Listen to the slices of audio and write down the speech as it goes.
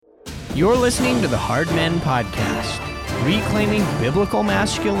You're listening to the Hard Men Podcast, reclaiming biblical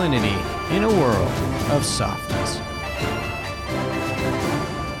masculinity in a world of softness.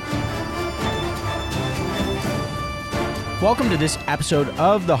 Welcome to this episode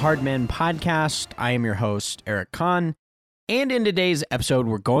of the Hard Men Podcast. I am your host, Eric Kahn, and in today's episode,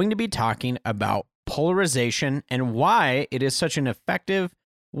 we're going to be talking about polarization and why it is such an effective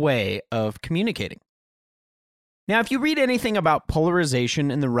way of communicating. Now, if you read anything about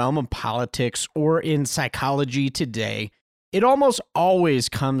polarization in the realm of politics or in psychology today, it almost always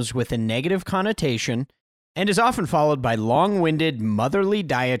comes with a negative connotation and is often followed by long-winded, motherly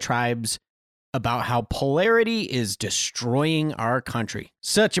diatribes about how polarity is destroying our country.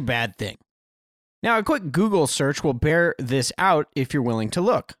 Such a bad thing. Now, a quick Google search will bear this out if you're willing to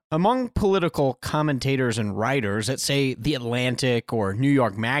look. Among political commentators and writers at, say, The Atlantic or New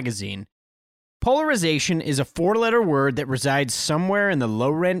York Magazine, polarization is a four-letter word that resides somewhere in the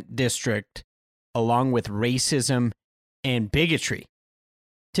low-rent district, along with racism and bigotry.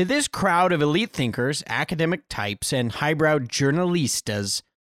 To this crowd of elite thinkers, academic types, and highbrow journalistas,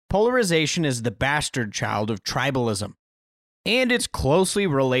 polarization is the bastard child of tribalism. And it's closely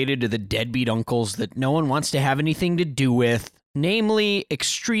related to the deadbeat uncles that no one wants to have anything to do with, namely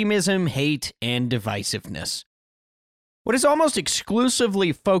extremism, hate, and divisiveness. What is almost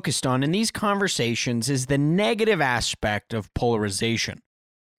exclusively focused on in these conversations is the negative aspect of polarization.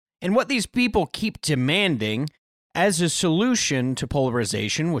 And what these people keep demanding as a solution to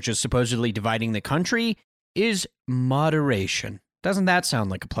polarization, which is supposedly dividing the country, is moderation. Doesn't that sound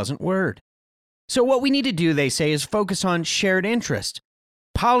like a pleasant word? So what we need to do, they say, is focus on shared interest,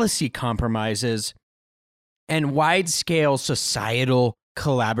 policy compromises, and wide-scale societal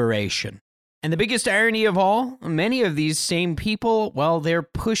collaboration. And the biggest irony of all, many of these same people, well, they're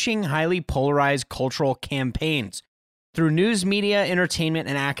pushing highly polarized cultural campaigns through news media, entertainment,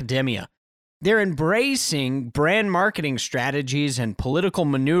 and academia. They're embracing brand marketing strategies and political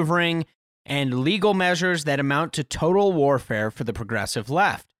maneuvering and legal measures that amount to total warfare for the progressive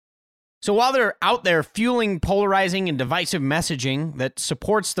left. So while they're out there fueling polarizing and divisive messaging that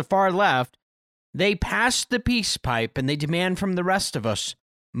supports the far left, they pass the peace pipe and they demand from the rest of us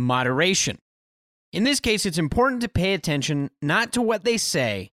moderation. In this case, it's important to pay attention not to what they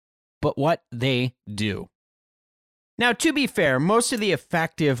say, but what they do. Now, to be fair, most of the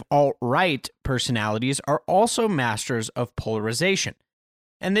effective alt-right personalities are also masters of polarization.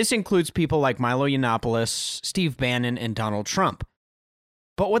 And this includes people like Milo Yiannopoulos, Steve Bannon, and Donald Trump.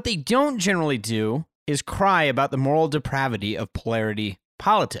 But what they don't generally do is cry about the moral depravity of polarity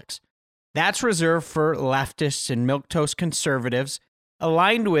politics. That's reserved for leftists and milquetoast conservatives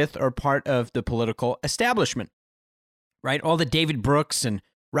aligned with or part of the political establishment, right? All the David Brooks and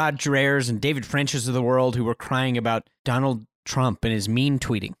Rod Dreher's and David French's of the world who were crying about Donald Trump and his mean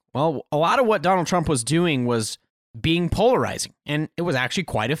tweeting. Well, a lot of what Donald Trump was doing was being polarizing, and it was actually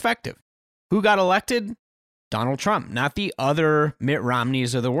quite effective. Who got elected? Donald Trump, not the other Mitt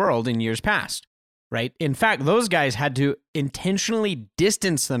Romneys of the world in years past, right? In fact, those guys had to intentionally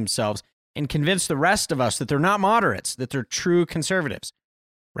distance themselves and convince the rest of us that they're not moderates, that they're true conservatives,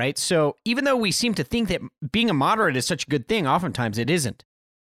 right? So even though we seem to think that being a moderate is such a good thing, oftentimes it isn't.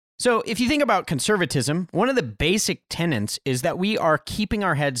 So if you think about conservatism, one of the basic tenets is that we are keeping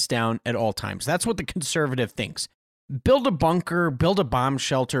our heads down at all times. That's what the conservative thinks. Build a bunker, build a bomb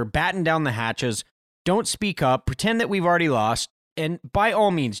shelter, batten down the hatches, don't speak up, pretend that we've already lost, and by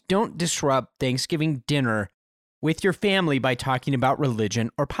all means, don't disrupt Thanksgiving dinner with your family by talking about religion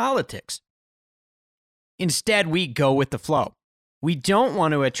or politics. Instead, we go with the flow. We don't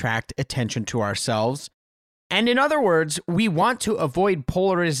want to attract attention to ourselves, and in other words, we want to avoid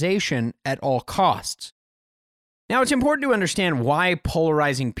polarization at all costs. Now, it's important to understand why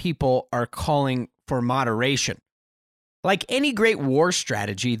polarizing people are calling for moderation. Like any great war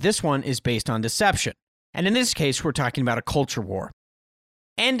strategy, this one is based on deception. And in this case, we're talking about a culture war.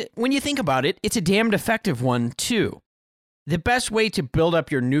 And when you think about it, it's a damned effective one, too. The best way to build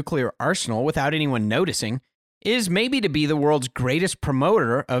up your nuclear arsenal without anyone noticing is maybe to be the world's greatest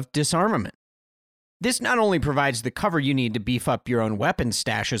promoter of disarmament. This not only provides the cover you need to beef up your own weapons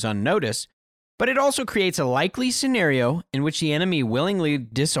stashes unnoticed, but it also creates a likely scenario in which the enemy willingly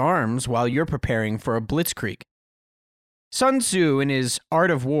disarms while you're preparing for a blitzkrieg. Sun Tzu, in his Art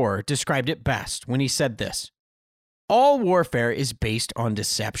of War, described it best when he said this: "All warfare is based on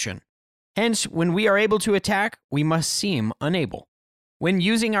deception. Hence, when we are able to attack, we must seem unable. When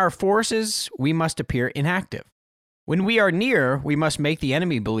using our forces, we must appear inactive. When we are near, we must make the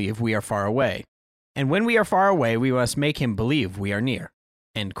enemy believe we are far away. And when we are far away, we must make him believe we are near."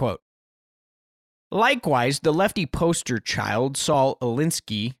 End quote. Likewise, the lefty poster child Saul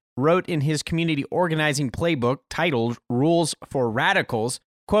Alinsky wrote in his community organizing playbook titled Rules for Radicals,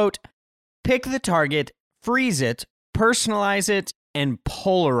 quote, "Pick the target, freeze it, personalize it, and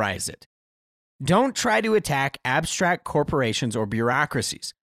polarize it. Don't try to attack abstract corporations or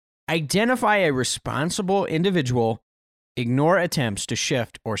bureaucracies. Identify a responsible individual. Ignore attempts to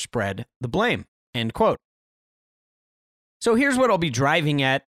shift or spread the blame." End quote. So here's what I'll be driving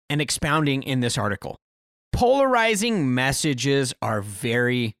at and expounding in this article. Polarizing messages are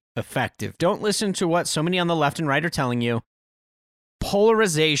very effective. Don't listen to what so many on the left and right are telling you.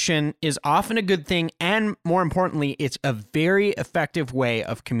 Polarization is often a good thing, and more importantly, it's a very effective way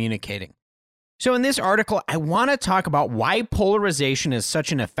of communicating. So in this article, I want to talk about why polarization is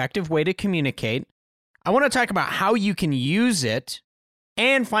such an effective way to communicate. I want to talk about how you can use it.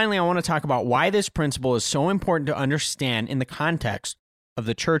 And finally, I want to talk about why this principle is so important to understand in the context of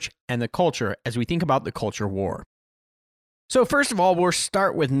the church and the culture as we think about the culture war. So first of all, we'll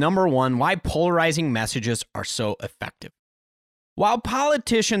start with number one, why polarizing messages are so effective. While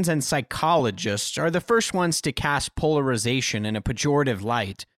politicians and psychologists are the first ones to cast polarization in a pejorative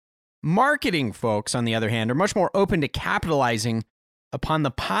light, marketing folks, on the other hand, are much more open to capitalizing upon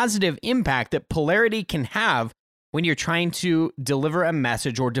the positive impact that polarity can have when you're trying to deliver a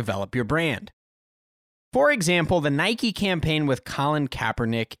message or develop your brand. For example, the Nike campaign with Colin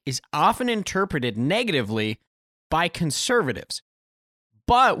Kaepernick is often interpreted negatively by conservatives.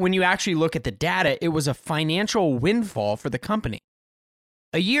 But when you actually look at the data, it was a financial windfall for the company.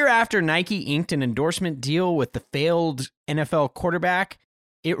 A year after Nike inked an endorsement deal with the failed NFL quarterback,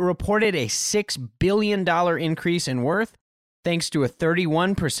 it reported a $6 billion increase in worth, thanks to a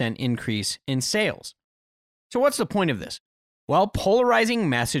 31% increase in sales. So what's the point of this? Well, polarizing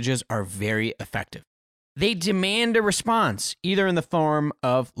messages are very effective. They demand a response, either in the form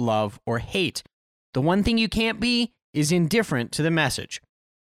of love or hate. The one thing you can't be is indifferent to the message.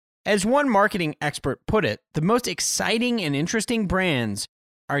 As one marketing expert put it, the most exciting and interesting brands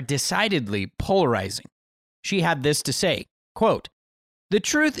are decidedly polarizing. She had this to say, quote, "The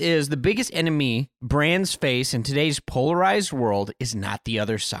truth is the biggest enemy brands face in today's polarized world is not the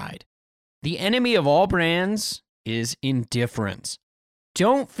other side. The enemy of all brands is indifference.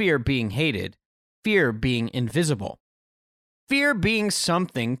 Don't fear being hated. Fear being invisible. Fear being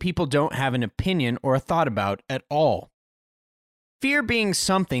something people don't have an opinion or a thought about at all. Fear being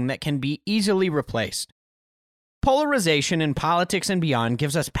something that can be easily replaced. Polarization in politics and beyond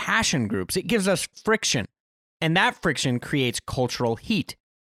gives us passion groups. It gives us friction. And that friction creates cultural heat.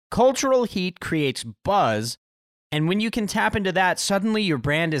 Cultural heat creates buzz. And when you can tap into that, suddenly your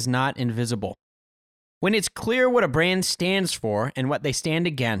brand is not invisible. When it's clear what a brand stands for and what they stand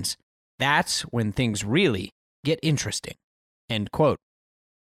against, that's when things really get interesting." End quote.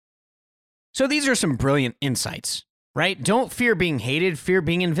 So these are some brilliant insights, right? Don't fear being hated, fear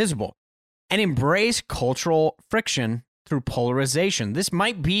being invisible. And embrace cultural friction through polarization. This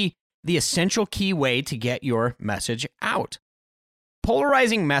might be the essential key way to get your message out.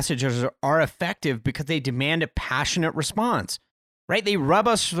 Polarizing messages are effective because they demand a passionate response, right? They rub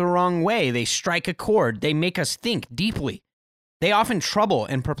us the wrong way. They strike a chord. They make us think deeply. They often trouble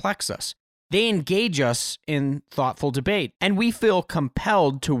and perplex us. They engage us in thoughtful debate, and we feel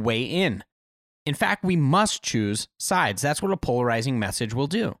compelled to weigh in. In fact, we must choose sides. That's what a polarizing message will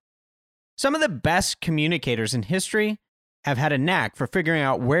do. Some of the best communicators in history have had a knack for figuring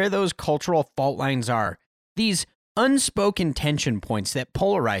out where those cultural fault lines are, these unspoken tension points that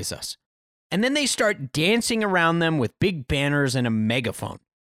polarize us. And then they start dancing around them with big banners and a megaphone.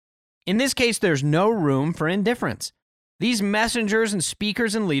 In this case, there's no room for indifference. These messengers and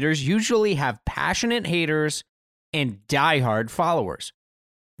speakers and leaders usually have passionate haters and diehard followers.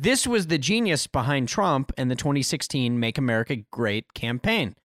 This was the genius behind Trump and the 2016 Make America Great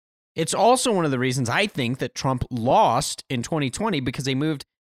campaign. It's also one of the reasons I think that Trump lost in 2020 because they moved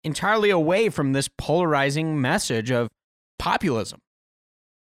entirely away from this polarizing message of populism.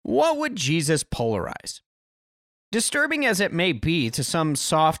 What would Jesus polarize? Disturbing as it may be to some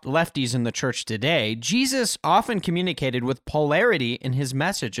soft lefties in the church today, Jesus often communicated with polarity in his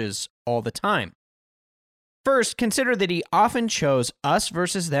messages all the time. First, consider that he often chose us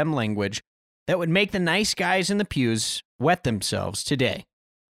versus them language that would make the nice guys in the pews wet themselves today.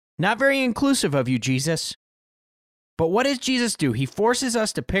 Not very inclusive of you, Jesus. But what does Jesus do? He forces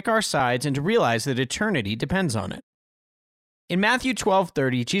us to pick our sides and to realize that eternity depends on it. In Matthew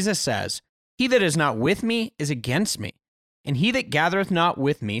 12:30, Jesus says, "He that is not with me is against me, and he that gathereth not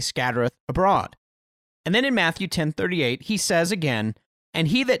with me scattereth abroad." And then in Matthew 10:38, he says again, "And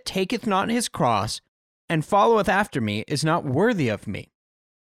he that taketh not his cross and followeth after me is not worthy of me."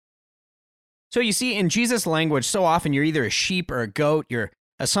 So you see, in Jesus' language, so often you're either a sheep or a goat, you're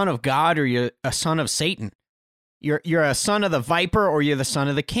a son of God or you're a son of Satan. You're a son of the viper or you're the son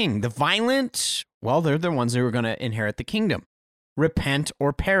of the king. The violent, well, they're the ones who are going to inherit the kingdom. Repent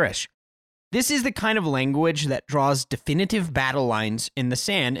or perish. This is the kind of language that draws definitive battle lines in the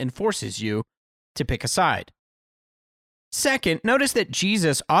sand and forces you to pick a side. Second, notice that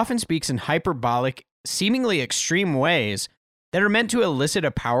Jesus often speaks in hyperbolic, seemingly extreme ways that are meant to elicit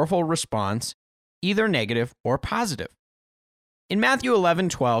a powerful response, either negative or positive. In Matthew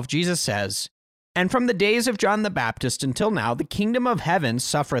 11:12, Jesus says, "And from the days of John the Baptist until now, the kingdom of heaven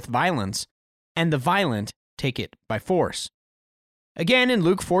suffereth violence, and the violent take it by force." Again, in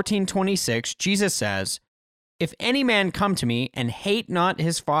Luke 14:26, Jesus says, "If any man come to me and hate not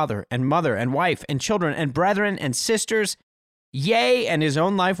his father and mother and wife and children and brethren and sisters, yea, and his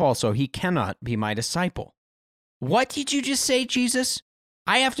own life also, he cannot be my disciple." What did you just say, Jesus?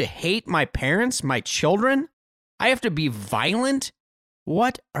 I have to hate my parents, my children? I have to be violent?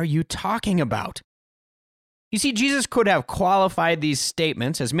 What are you talking about? You see, Jesus could have qualified these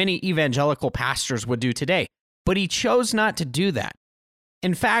statements as many evangelical pastors would do today, but he chose not to do that.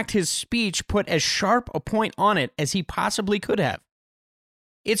 In fact, his speech put as sharp a point on it as he possibly could have.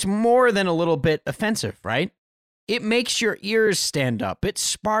 It's more than a little bit offensive, right? It makes your ears stand up. It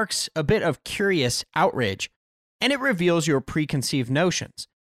sparks a bit of curious outrage, and it reveals your preconceived notions.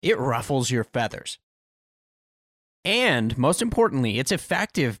 It ruffles your feathers. And most importantly, it's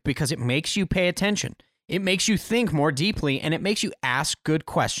effective because it makes you pay attention. It makes you think more deeply, and it makes you ask good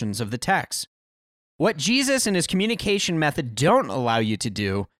questions of the text. What Jesus and his communication method don't allow you to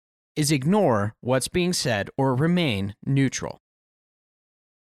do is ignore what's being said or remain neutral.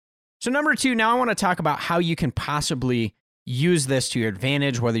 So number 2, now I want to talk about how you can possibly use this to your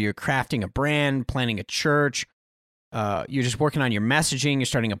advantage, whether you're crafting a brand, planning a church, you're just working on your messaging, you're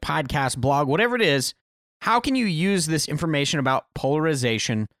starting a podcast, blog, whatever it is. How can you use this information about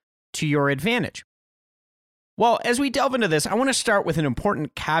polarization to your advantage? Well, as we delve into this, I want to start with an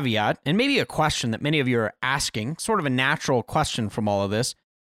important caveat and maybe a question that many of you are asking, sort of a natural question from all of this.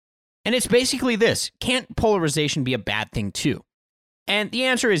 And it's basically this: can't polarization be a bad thing too? And the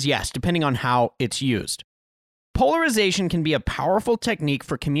answer is yes, depending on how it's used. Polarization can be a powerful technique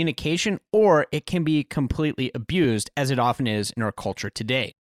for communication, or it can be completely abused, as it often is in our culture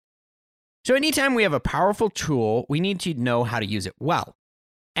today. So anytime we have a powerful tool, we need to know how to use it well.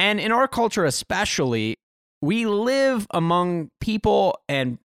 And in our culture especially, we live among people,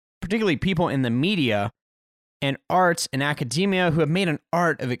 and particularly people in the media and arts and academia, who have made an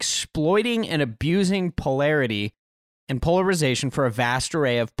art of exploiting and abusing polarity and polarization for a vast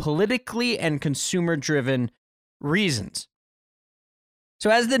array of politically and consumer-driven reasons.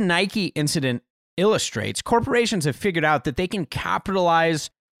 So as the Nike incident illustrates, corporations have figured out that they can capitalize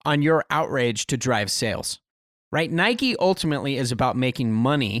on your outrage to drive sales, right? Nike ultimately is about making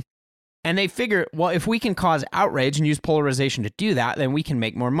money, and they figure, well, if we can cause outrage and use polarization to do that, then we can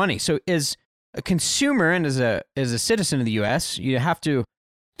make more money. So as a consumer and as a citizen of the US, you have to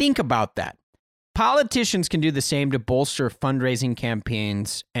think about that. Politicians can do the same to bolster fundraising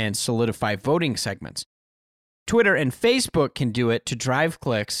campaigns and solidify voting segments. Twitter and Facebook can do it to drive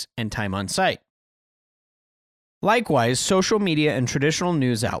clicks and time on site. Likewise, social media and traditional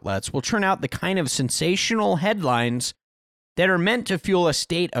news outlets will churn out the kind of sensational headlines that are meant to fuel a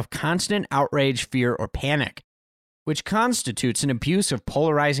state of constant outrage, fear, or panic, which constitutes an abuse of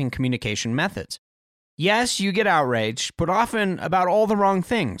polarizing communication methods. Yes, you get outraged, but often about all the wrong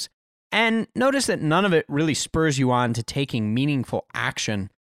things. And notice that none of it really spurs you on to taking meaningful action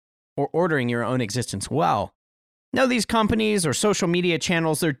or ordering your own existence well. No, these companies or social media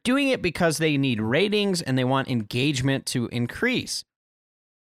channels, they're doing it because they need ratings and they want engagement to increase.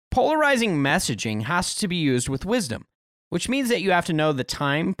 Polarizing messaging has to be used with wisdom, which means that you have to know the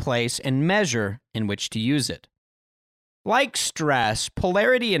time, place, and measure in which to use it. Like stress,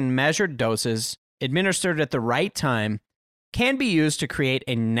 polarity in measured doses, administered at the right time, can be used to create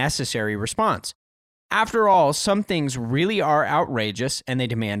a necessary response. After all, some things really are outrageous and they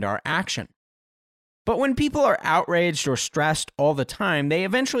demand our action. But when people are outraged or stressed all the time, they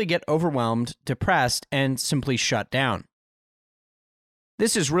eventually get overwhelmed, depressed, and simply shut down.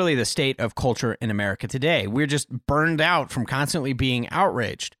 This is really the state of culture in America today. We're just burned out from constantly being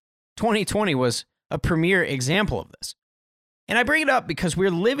outraged. 2020 was a premier example of this. And I bring it up because we're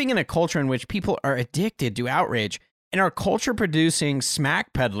living in a culture in which people are addicted to outrage, and our culture-producing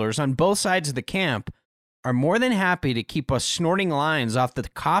smack peddlers on both sides of the camp are more than happy to keep us snorting lines off the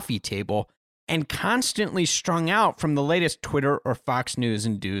coffee table and constantly strung out from the latest Twitter or Fox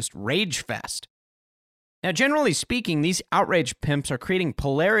News-induced rage fest. Now, generally speaking, these outrage pimps are creating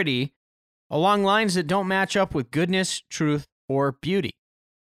polarity along lines that don't match up with goodness, truth, or beauty.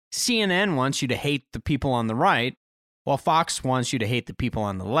 CNN wants you to hate the people on the right, while Fox wants you to hate the people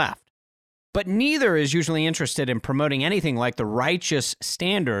on the left. But neither is usually interested in promoting anything like the righteous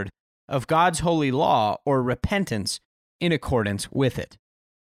standard of God's holy law or repentance in accordance with it.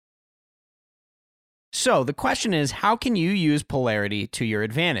 So the question is, how can you use polarity to your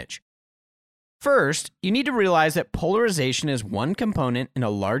advantage? First, you need to realize that polarization is one component in a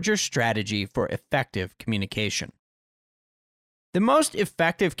larger strategy for effective communication. The most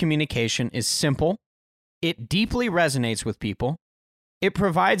effective communication is simple, it deeply resonates with people, it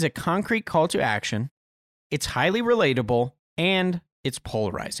provides a concrete call to action, it's highly relatable, and it's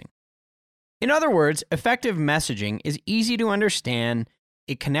polarizing. In other words, effective messaging is easy to understand,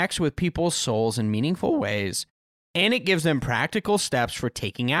 it connects with people's souls in meaningful ways, and it gives them practical steps for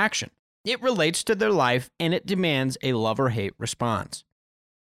taking action. It relates to their life, and it demands a love or hate response.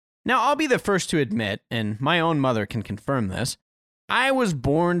 Now, I'll be the first to admit, and my own mother can confirm this, I was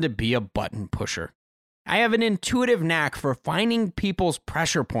born to be a button pusher. I have an intuitive knack for finding people's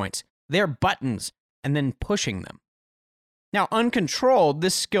pressure points, their buttons, and then pushing them. Now, uncontrolled,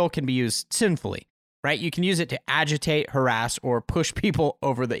 this skill can be used sinfully, right? You can use it to agitate, harass, or push people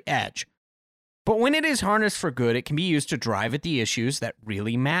over the edge. But when it is harnessed for good, it can be used to drive at the issues that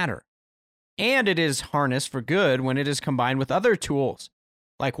really matter. And it is harnessed for good when it is combined with other tools,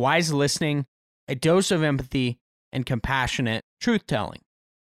 like wise listening, a dose of empathy, and compassionate truth-telling.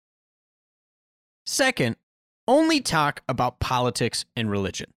 Second, only talk about politics and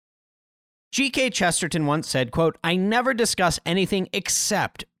religion. G.K. Chesterton once said, quote, "I never discuss anything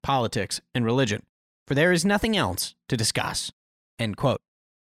except politics and religion, for there is nothing else to discuss," end quote.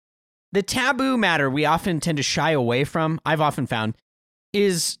 The taboo matter we often tend to shy away from, I've often found,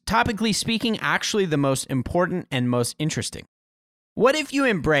 is, topically speaking, actually the most important and most interesting. What if you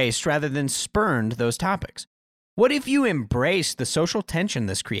embraced rather than spurned those topics? What if you embraced the social tension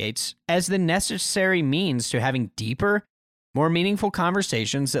this creates as the necessary means to having deeper, more meaningful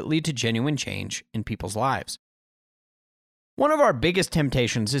conversations that lead to genuine change in people's lives? One of our biggest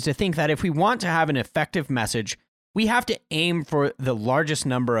temptations is to think that if we want to have an effective message, we have to aim for the largest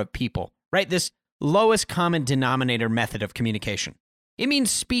number of people, right? This lowest common denominator method of communication. It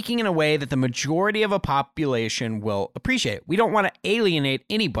means speaking in a way that the majority of a population will appreciate. We don't want to alienate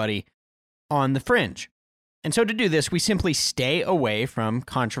anybody on the fringe. And so to do this, we simply stay away from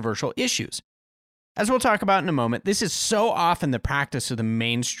controversial issues. As we'll talk about in a moment, this is so often the practice of the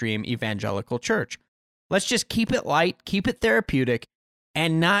mainstream evangelical church. Let's just keep it light, keep it therapeutic,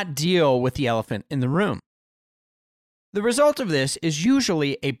 and not deal with the elephant in the room. The result of this is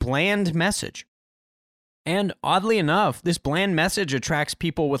usually a bland message. And oddly enough, this bland message attracts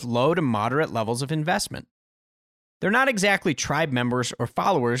people with low to moderate levels of investment. They're not exactly tribe members or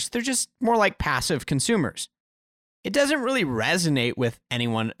followers, they're just more like passive consumers. It doesn't really resonate with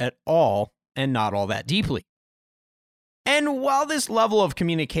anyone at all, and not all that deeply. And while this level of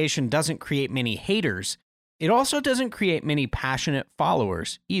communication doesn't create many haters, it also doesn't create many passionate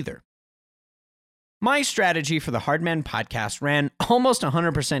followers either. My strategy for the Hard Men podcast ran almost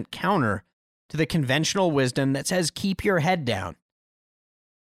 100% counter to the conventional wisdom that says keep your head down.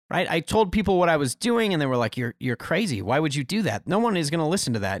 Right? I told people what I was doing and they were like, you're crazy. Why would you do that? No one is going to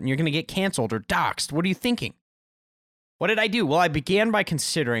listen to that and you're going to get canceled or doxxed. What are you thinking? What did I do? Well, I began by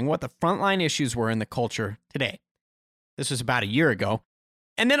considering what the frontline issues were in the culture today. This was about a year ago.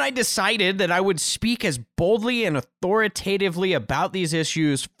 And then I decided that I would speak as boldly and authoritatively about these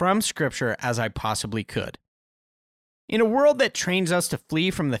issues from Scripture as I possibly could. In a world that trains us to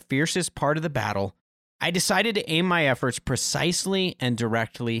flee from the fiercest part of the battle, I decided to aim my efforts precisely and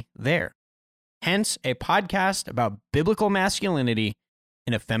directly there. Hence, a podcast about biblical masculinity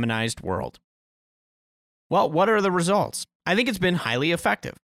in a feminized world. Well, what are the results? I think it's been highly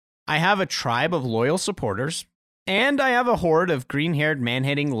effective. I have a tribe of loyal supporters, and I have a horde of green-haired,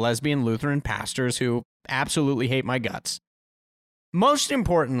 man-hating, lesbian Lutheran pastors who absolutely hate my guts. Most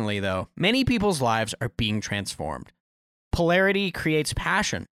importantly, though, many people's lives are being transformed. Polarity creates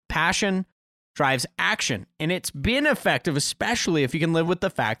passion. Passion drives action, and it's been effective, especially if you can live with the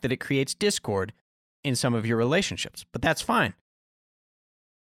fact that it creates discord in some of your relationships, but that's fine.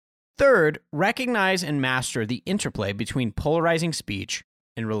 Third, recognize and master the interplay between polarizing speech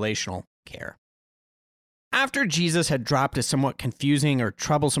and relational care. After Jesus had dropped a somewhat confusing or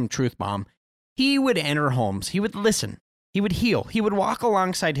troublesome truth bomb, he would enter homes, he would listen, he would heal, he would walk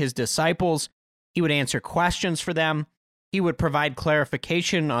alongside his disciples, he would answer questions for them, he would provide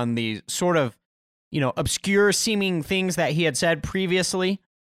clarification on the sort of, obscure seeming things that he had said previously,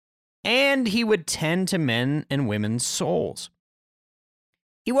 and he would tend to men and women's souls.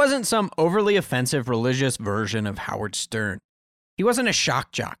 He wasn't some overly offensive religious version of Howard Stern. He wasn't a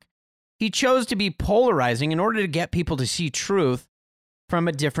shock jock. He chose to be polarizing in order to get people to see truth from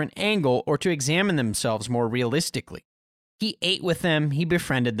a different angle or to examine themselves more realistically. He ate with them, he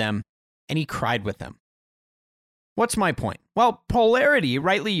befriended them, and he cried with them. What's my point? Well, polarity,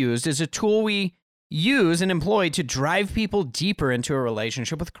 rightly used, is a tool we use and employ to drive people deeper into a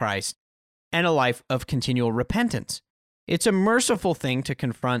relationship with Christ and a life of continual repentance. It's a merciful thing to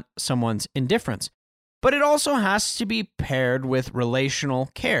confront someone's indifference, but it also has to be paired with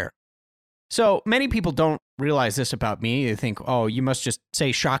relational care. So many people don't realize this about me. They think, oh, you must just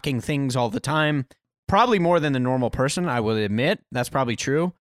say shocking things all the time. Probably more than the normal person, I will admit. That's probably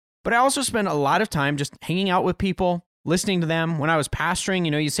true. But I also spend a lot of time just hanging out with people, listening to them. When I was pastoring,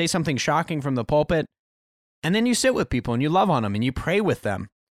 you say something shocking from the pulpit, and then you sit with people and you love on them and you pray with them.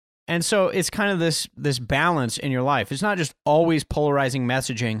 And so it's kind of this balance in your life. It's not just always polarizing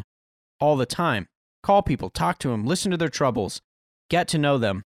messaging all the time. Call people, talk to them, listen to their troubles, get to know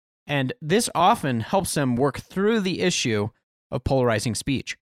them. And this often helps them work through the issue of polarizing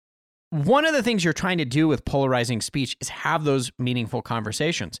speech. One of the things you're trying to do with polarizing speech is have those meaningful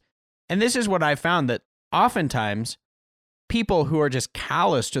conversations. And this is what I've found, that oftentimes people who are just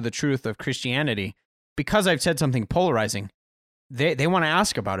callous to the truth of Christianity, because I've said something polarizing, they want to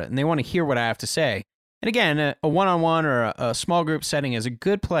ask about it and they want to hear what I have to say. And again, a one-on-one or a small group setting is a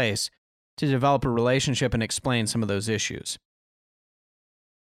good place to develop a relationship and explain some of those issues.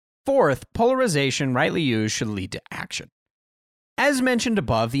 Fourth, polarization, rightly used, should lead to action. As mentioned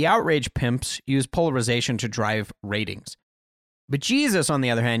above, the outrage pimps use polarization to drive ratings. But Jesus, on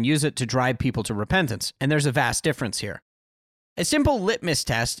the other hand, used it to drive people to repentance, and there's a vast difference here. A simple litmus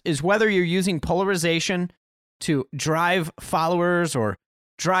test is whether you're using polarization to drive followers or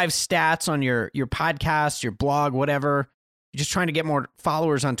drive stats on your podcast, your blog, whatever. You're just trying to get more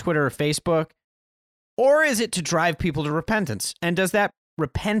followers on Twitter or Facebook. Or is it to drive people to repentance? And does that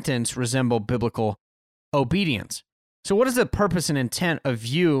repentance resemble biblical obedience? So what is the purpose and intent of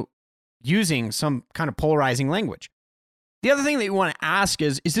you using some kind of polarizing language? The other thing that you want to ask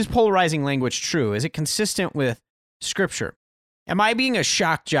is this polarizing language true? Is it consistent with Scripture? Am I being a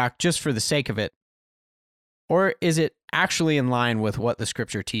shock jock just for the sake of it? Or is it actually in line with what the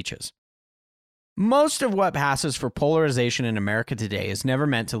Scripture teaches? Most of what passes for polarization in America today is never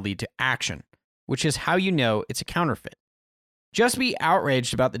meant to lead to action, which is how you know it's a counterfeit. Just be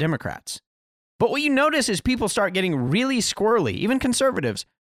outraged about the Democrats. But what you notice is people start getting really squirrely, even conservatives,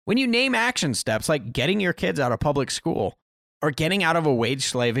 when you name action steps like getting your kids out of public school or getting out of a wage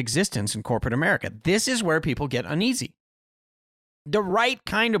slave existence in corporate America. This is where people get uneasy. The right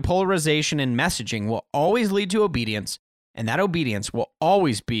kind of polarization and messaging will always lead to obedience, and that obedience will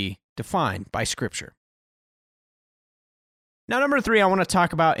always be defined by Scripture. Now, number 3, I want to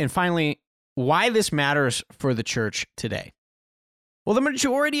talk about, and finally, why this matters for the church today. Well, the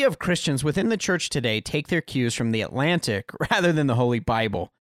majority of Christians within the church today take their cues from the Atlantic rather than the Holy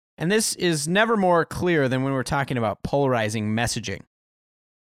Bible. And this is never more clear than when we're talking about polarizing messaging.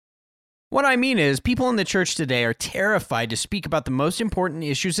 What I mean is, people in the church today are terrified to speak about the most important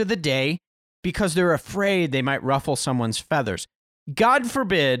issues of the day because they're afraid they might ruffle someone's feathers. God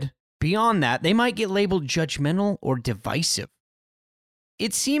forbid, beyond that, they might get labeled judgmental or divisive.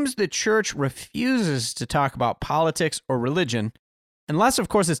 It seems the church refuses to talk about politics or religion, unless, of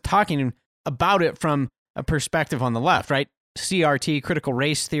course, it's talking about it from a perspective on the left, right? CRT, critical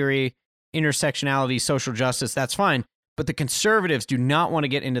race theory, intersectionality, social justice, that's fine. But the conservatives do not want to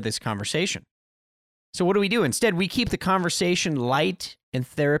get into this conversation. So what do? Instead, we keep the conversation light and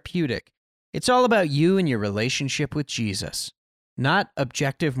therapeutic. It's all about you and your relationship with Jesus, not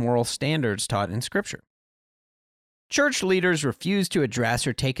objective moral standards taught in Scripture. Church leaders refuse to address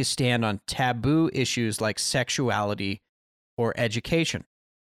or take a stand on taboo issues like sexuality or education.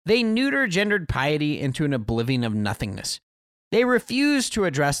 They neuter gendered piety into an oblivion of nothingness. They refuse to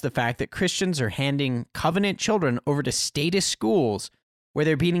address the fact that Christians are handing covenant children over to statist schools where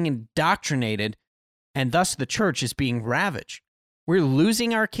they're being indoctrinated, and thus the church is being ravaged. We're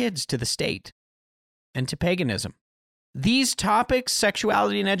losing our kids to the state and to paganism. These topics,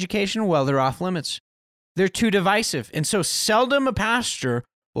 sexuality and education, well, they're off limits. They're too divisive, and so seldom a pastor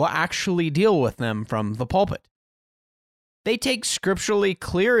will actually deal with them from the pulpit. They take scripturally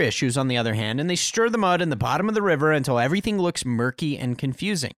clear issues, on the other hand, and they stir the mud in the bottom of the river until everything looks murky and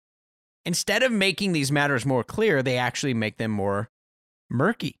confusing. Instead of making these matters more clear, they actually make them more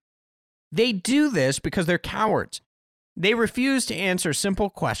murky. They do this because they're cowards. They refuse to answer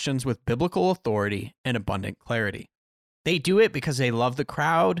simple questions with biblical authority and abundant clarity. They do it because they love the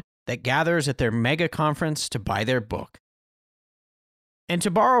crowd that gathers at their mega conference to buy their book. And to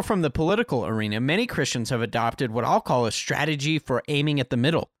borrow from the political arena, many Christians have adopted what I'll call a strategy for aiming at the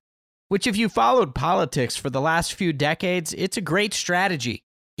middle. which if you followed politics for the last few decades, it's a great strategy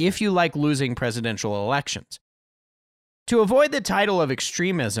if you like losing presidential elections. To avoid the title of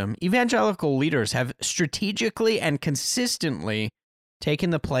extremism, evangelical leaders have strategically and consistently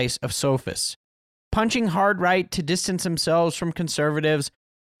taken the place of sophists, punching hard right to distance themselves from conservatives,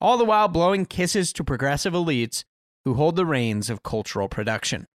 all the while blowing kisses to progressive elites who hold the reins of cultural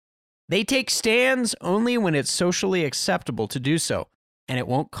production. They take stands only when it's socially acceptable to do so, and it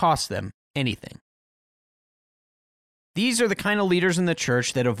won't cost them anything. These are the kind of leaders in the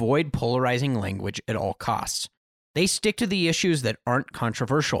church that avoid polarizing language at all costs. They stick to the issues that aren't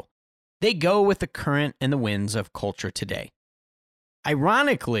controversial. They go with the current and the winds of culture today.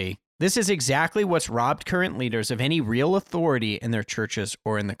 Ironically, this is exactly what's robbed current leaders of any real authority in their churches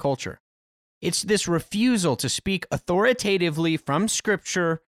or in the culture. It's this refusal to speak authoritatively from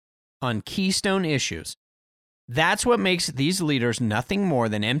Scripture on keystone issues. That's what makes these leaders nothing more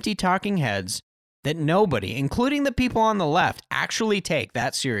than empty talking heads that nobody, including the people on the left, actually take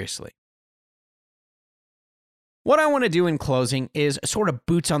that seriously. What I want to do in closing is a sort of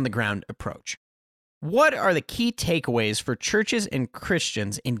boots-on-the-ground approach. What are the key takeaways for churches and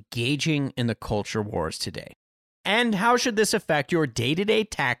Christians engaging in the culture wars today? And how should this affect your day-to-day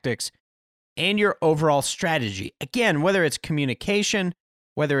tactics and your overall strategy? Again, whether it's communication,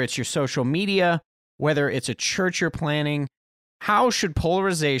 whether it's your social media, whether it's a church you're planning, how should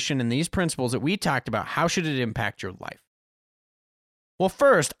polarization and these principles that we talked about, how should it impact your life? Well,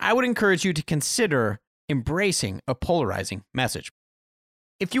 first, I would encourage you to consider embracing a polarizing message.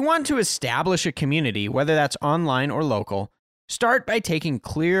 If you want to establish a community, whether that's online or local, start by taking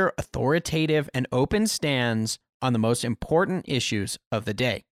clear, authoritative, and open stands on the most important issues of the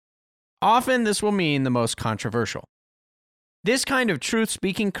day. Often, this will mean the most controversial. This kind of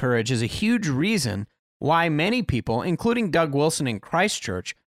truth-speaking courage is a huge reason why many people, including Doug Wilson in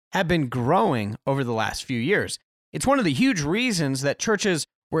Christchurch, have been growing over the last few years. It's one of the huge reasons that churches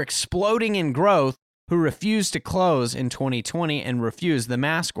were exploding in growth who refused to close in 2020 and refused the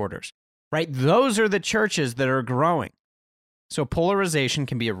mask orders, right? Those are the churches that are growing. So polarization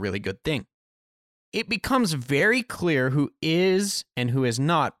can be a really good thing. It becomes very clear who is and who is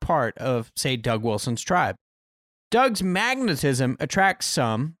not part of, say, Doug Wilson's tribe. Doug's magnetism attracts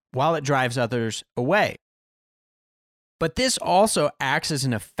some while it drives others away. But this also acts as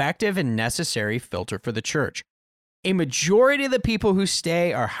an effective and necessary filter for the church. A majority of the people who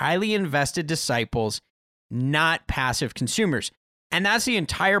stay are highly invested disciples, not passive consumers. And that's the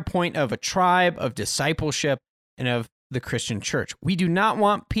entire point of a tribe, of discipleship, and of the Christian church. We do not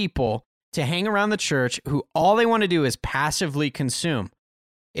want people to hang around the church who all they want to do is passively consume.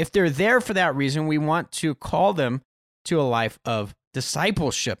 If they're there for that reason, we want to call them to a life of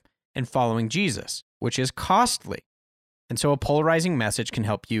discipleship and following Jesus, which is costly. And so a polarizing message can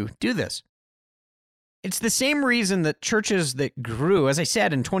help you do this. It's the same reason that churches that grew, as I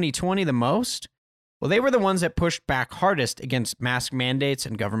said, in 2020 the most, well, they were the ones that pushed back hardest against mask mandates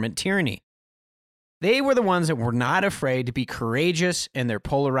and government tyranny. They were the ones that were not afraid to be courageous in their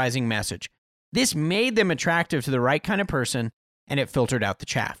polarizing message. This made them attractive to the right kind of person, and it filtered out the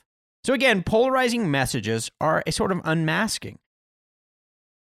chaff. So again, polarizing messages are a sort of unmasking.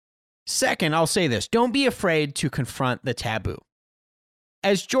 Second, I'll say this, don't be afraid to confront the taboo.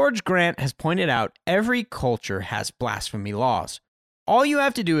 As George Grant has pointed out, every culture has blasphemy laws. All you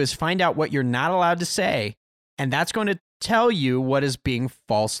have to do is find out what you're not allowed to say, and that's going to tell you what is being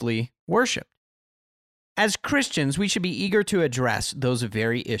falsely worshipped. As Christians, we should be eager to address those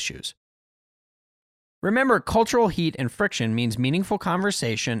very issues. Remember, cultural heat and friction means meaningful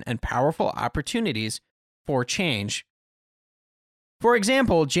conversation and powerful opportunities for change. For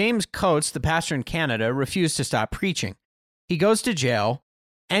example, James Coates, the pastor in Canada, refused to stop preaching. He goes to jail,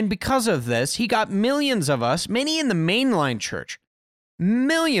 and because of this, he got millions of us, many in the mainline church,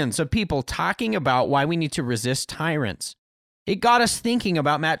 millions of people talking about why we need to resist tyrants. It got us thinking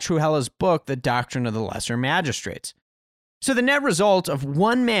about Matt Truhella's book, The Doctrine of the Lesser Magistrates. So the net result of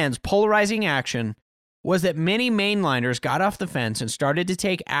one man's polarizing action was that many mainliners got off the fence and started to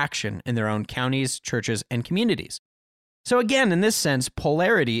take action in their own counties, churches, and communities. So again, in this sense,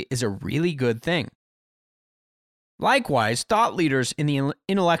 polarity is a really good thing. Likewise, thought leaders in the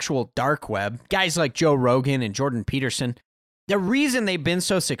intellectual dark web, guys like Joe Rogan and Jordan Peterson, the reason they've been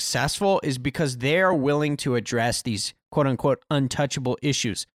so successful is because they're willing to address these quote-unquote untouchable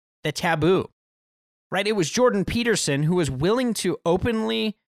issues, the taboo, right? It was Jordan Peterson who was willing to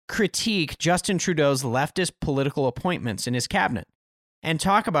openly critique Justin Trudeau's leftist political appointments in his cabinet and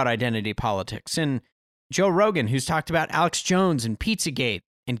talk about identity politics, and Joe Rogan, who's talked about Alex Jones and Pizzagate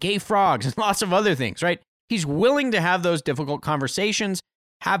and gay frogs and lots of other things, right? He's willing to have those difficult conversations,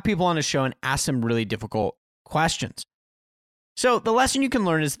 have people on a show and ask them really difficult questions. So the lesson you can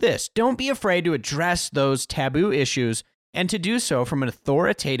learn is this: don't be afraid to address those taboo issues and to do so from an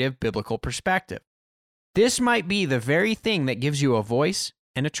authoritative biblical perspective. This might be the very thing that gives you a voice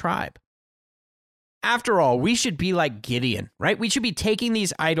and a tribe. After all, we should be like Gideon, right? We should be taking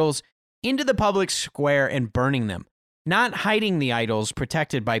these idols into the public square and burning them, not hiding the idols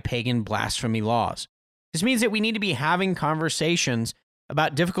protected by pagan blasphemy laws. This means that we need to be having conversations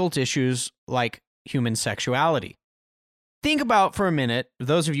about difficult issues like human sexuality. Think about for a minute,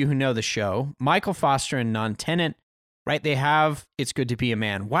 those of you who know the show, Michael Foster and Non-Tenant, right? They have It's Good to Be a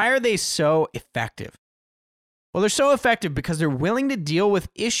Man. Why are they so effective? Well, they're so effective because they're willing to deal with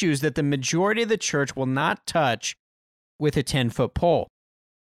issues that the majority of the church will not touch with a 10-foot pole.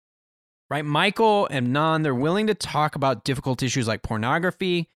 Right? Michael and Non, they're willing to talk about difficult issues like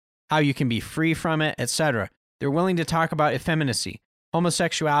pornography, how you can be free from it, etc. They're willing to talk about effeminacy,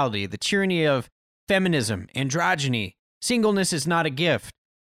 homosexuality, the tyranny of feminism, androgyny, singleness is not a gift,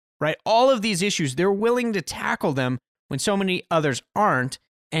 right? All of these issues, they're willing to tackle them when so many others aren't,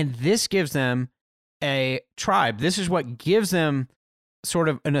 and this gives them a tribe. This is what gives them sort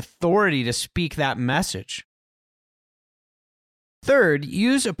of an authority to speak that message. Third,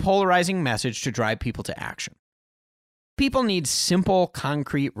 use a polarizing message to drive people to action. People need simple,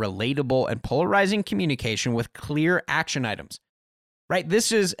 concrete, relatable, and polarizing communication with clear action items. Right?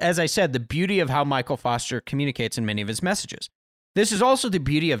 This is, as I said, the beauty of how Michael Foster communicates in many of his messages. This is also the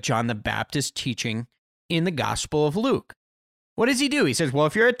beauty of John the Baptist's teaching in the Gospel of Luke. What does he do? He says, well,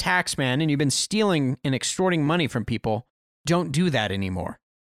 if you're a tax man and you've been stealing and extorting money from people, don't do that anymore.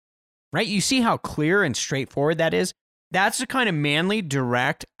 Right? You see how clear and straightforward that is? That's the kind of manly,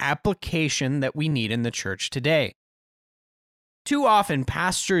 direct application that we need in the church today. Too often,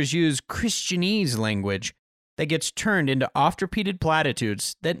 pastors use Christianese language that gets turned into oft-repeated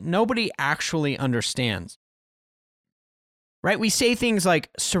platitudes that nobody actually understands. Right? We say things like,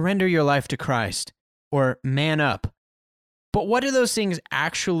 surrender your life to Christ, or man up. But what do those things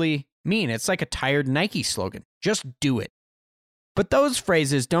actually mean? It's like a tired Nike slogan. Just do it. But those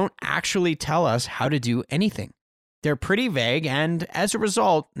phrases don't actually tell us how to do anything. They're pretty vague and, as a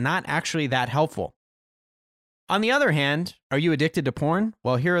result, not actually that helpful. On the other hand, are you addicted to porn?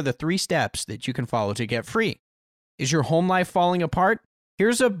 Well, here are the 3 steps that you can follow to get free. Is your home life falling apart?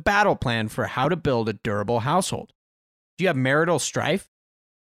 Here's a battle plan for how to build a durable household. Do you have marital strife?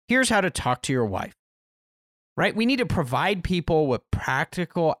 Here's how to talk to your wife. Right? We need to provide people with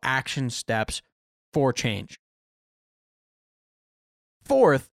practical action steps for change.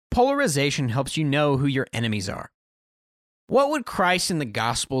 Fourth, polarization helps you know who your enemies are. What would Christ in the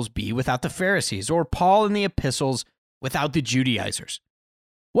Gospels be without the Pharisees, or Paul in the epistles without the Judaizers?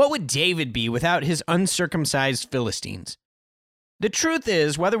 What would David be without his uncircumcised Philistines? The truth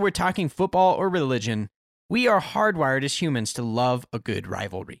is, whether we're talking football or religion, we are hardwired as humans to love a good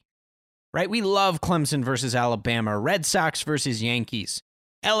rivalry. Right? We love Clemson versus Alabama, Red Sox versus Yankees,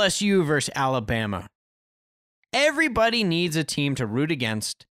 LSU versus Alabama. Everybody needs a team to root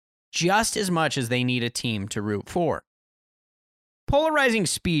against just as much as they need a team to root for. Polarizing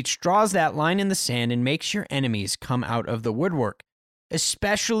speech draws that line in the sand and makes your enemies come out of the woodwork,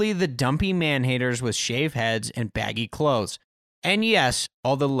 especially the dumpy man-haters with shaved heads and baggy clothes. And yes,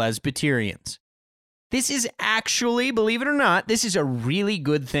 all the lesbiterians. This is actually, believe it or not, this is a really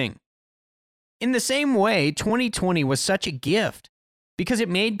good thing. In the same way, 2020 was such a gift because it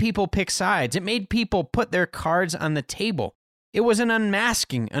made people pick sides. It made people put their cards on the table. It was an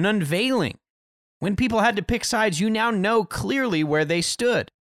unmasking, an unveiling. When people had to pick sides, you now know clearly where they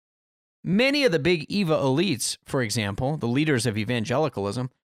stood. Many of the big Eva elites, for example, the leaders of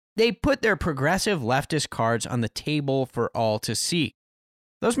evangelicalism, they put their progressive leftist cards on the table for all to see.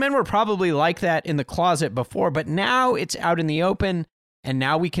 Those men were probably like that in the closet before, but now it's out in the open, and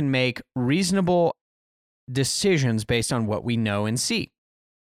now we can make reasonable decisions based on what we know and see.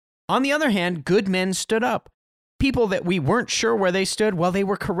 On the other hand, good men stood up. People that we weren't sure where they stood, well, they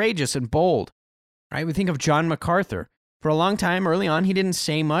were courageous and bold. Right? We think of John MacArthur. For a long time early on, he didn't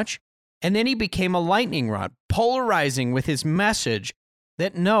say much, and then he became a lightning rod, polarizing with his message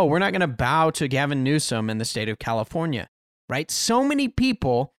that no, we're not going to bow to Gavin Newsom in the state of California. Right? So many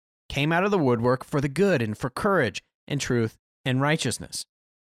people came out of the woodwork for the good and for courage and truth and righteousness.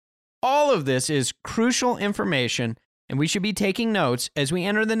 All of this is crucial information, and we should be taking notes as we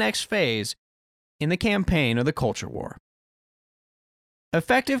enter the next phase in the campaign of the culture war.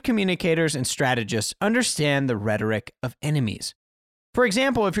 Effective communicators and strategists understand the rhetoric of enemies. For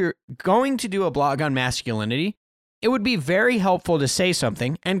example, if you're going to do a blog on masculinity, it would be very helpful to say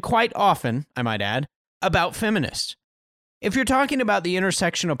something, and quite often, I might add, about feminists. If you're talking about the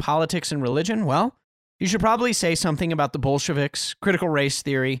intersection of politics and religion, well, you should probably say something about the Bolsheviks, critical race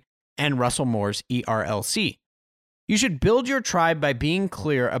theory, and Russell Moore's ERLC. You should build your tribe by being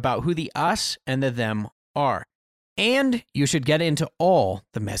clear about who the us and the them are. And you should get into all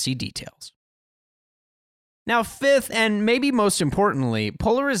the messy details. Now, fifth, and maybe most importantly,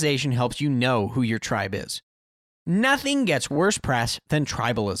 polarization helps you know who your tribe is. Nothing gets worse press than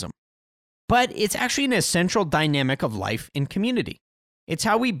tribalism. But it's actually an essential dynamic of life in community. It's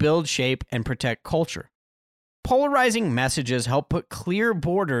how we build, shape, and protect culture. Polarizing messages help put clear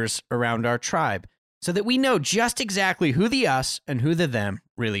borders around our tribe so that we know just exactly who the us and who the them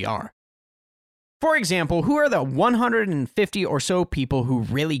really are. For example, who are the 150 or so people who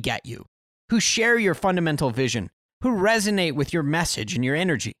really get you, who share your fundamental vision, who resonate with your message and your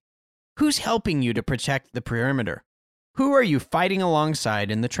energy? Who's helping you to protect the perimeter? Who are you fighting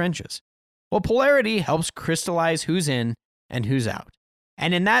alongside in the trenches? Well, polarity helps crystallize who's in and who's out.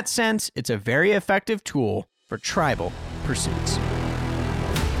 And in that sense, it's a very effective tool for tribal pursuits.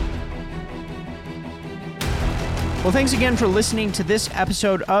 Well, thanks again for listening to this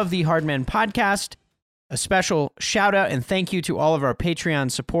episode of the Hard Men Podcast. A special shout out and thank you to all of our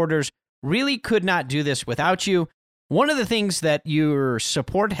Patreon supporters. Really could not do this without you. One of the things that your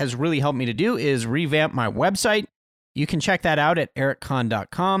support has really helped me to do is revamp my website. You can check that out at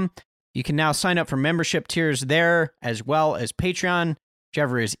ericcon.com. You can now sign up for membership tiers there as well as Patreon,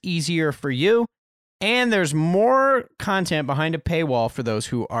 whichever is easier for you. And there's more content behind a paywall for those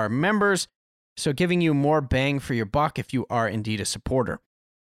who are members, so giving you more bang for your buck if you are indeed a supporter.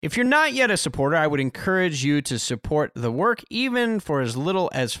 If you're not yet a supporter, I would encourage you to support the work even for as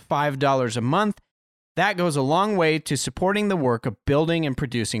little as $5 a month. That goes a long way to supporting the work of building and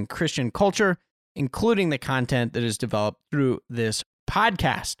producing Christian culture, including the content that is developed through this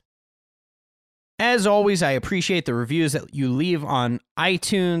podcast. As always, I appreciate the reviews that you leave on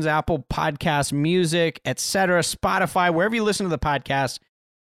iTunes, Apple Podcasts, Music, etc., Spotify, wherever you listen to the podcast.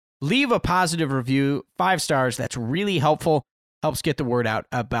 Leave a positive review, 5 stars. That's really helpful. Helps get the word out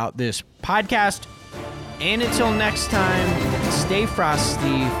about this podcast. And until next time, stay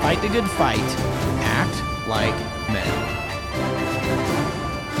frosty, fight the good fight, act like men.